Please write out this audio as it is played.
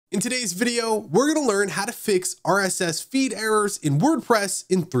In today's video, we're going to learn how to fix RSS feed errors in WordPress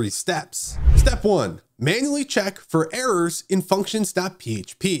in 3 steps. Step 1, manually check for errors in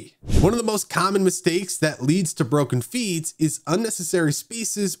functions.php. One of the most common mistakes that leads to broken feeds is unnecessary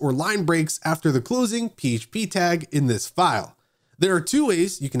spaces or line breaks after the closing PHP tag in this file. There are 2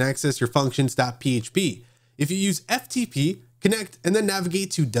 ways you can access your functions.php. If you use FTP, connect and then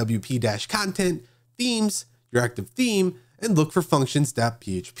navigate to WP-content, themes, your active theme, and look for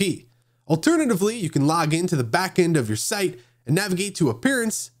functions.php. Alternatively, you can log into the backend of your site and navigate to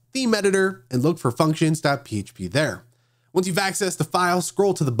Appearance, Theme Editor, and look for functions.php there. Once you've accessed the file,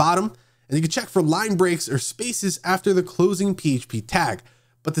 scroll to the bottom, and you can check for line breaks or spaces after the closing PHP tag,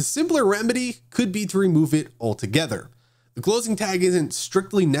 but the simpler remedy could be to remove it altogether. The closing tag isn't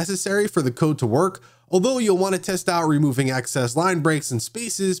strictly necessary for the code to work, although you'll want to test out removing excess line breaks and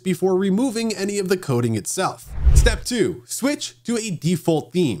spaces before removing any of the coding itself. Step 2, switch to a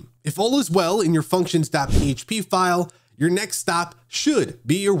default theme. If all is well in your functions.php file, your next stop should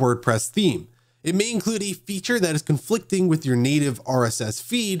be your WordPress theme. It may include a feature that is conflicting with your native RSS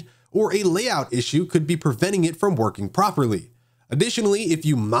feed, or a layout issue could be preventing it from working properly. Additionally, if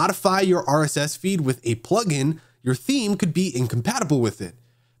you modify your RSS feed with a plugin, your theme could be incompatible with it.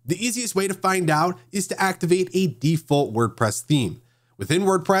 The easiest way to find out is to activate a default WordPress theme. Within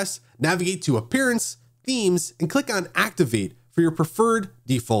WordPress, navigate to Appearance, Themes, and click on Activate for your preferred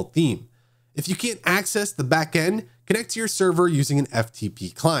default theme. If you can't access the backend, connect to your server using an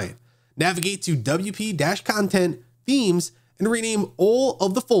FTP client. Navigate to WP-content, Themes, and rename all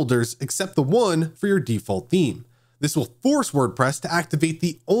of the folders except the one for your default theme. This will force WordPress to activate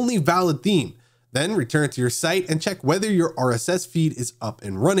the only valid theme. Then return to your site and check whether your RSS feed is up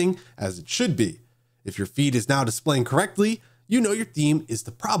and running as it should be. If your feed is now displaying correctly, you know your theme is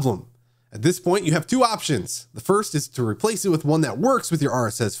the problem. At this point, you have 2 options. The first is to replace it with one that works with your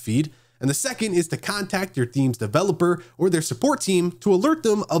RSS feed, and the second is to contact your theme's developer or their support team to alert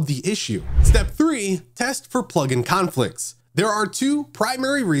them of the issue. Step 3, test for plugin conflicts. There are 2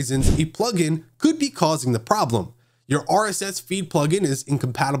 primary reasons a plugin could be causing the problem. Your RSS feed plugin is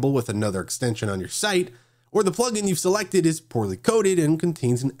incompatible with another extension on your site, or the plugin you've selected is poorly coded and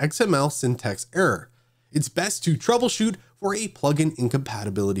contains an XML syntax error. It's best to troubleshoot for a plugin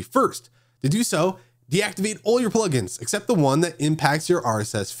incompatibility first. To do so, deactivate all your plugins except the one that impacts your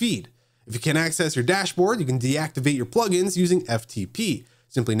RSS feed. If you can't access your dashboard, you can deactivate your plugins using FTP.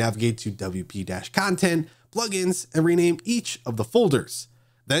 Simply navigate to WP-content, plugins, and rename each of the folders.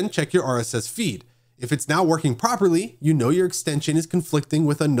 Then check your RSS feed. If it's now working properly, you know your extension is conflicting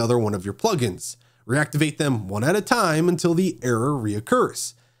with another one of your plugins. Reactivate them one at a time until the error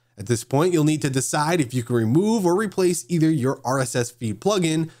reoccurs. At this point, you'll need to decide if you can remove or replace either your RSS feed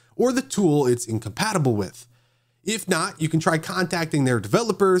plugin or the tool it's incompatible with. If not, you can try contacting their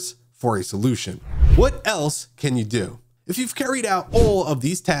developers for a solution. What else can you do? If you've carried out all of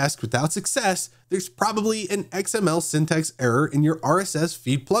these tasks without success, there's probably an XML syntax error in your RSS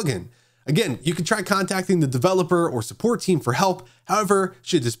feed plugin. Again, you can try contacting the developer or support team for help. However,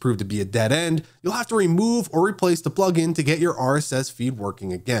 should this prove to be a dead end, you'll have to remove or replace the plugin to get your RSS feed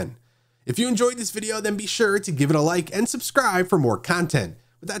working again. If you enjoyed this video, then be sure to give it a like and subscribe for more content.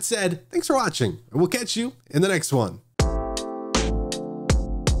 With that said, thanks for watching, and we'll catch you in the next one.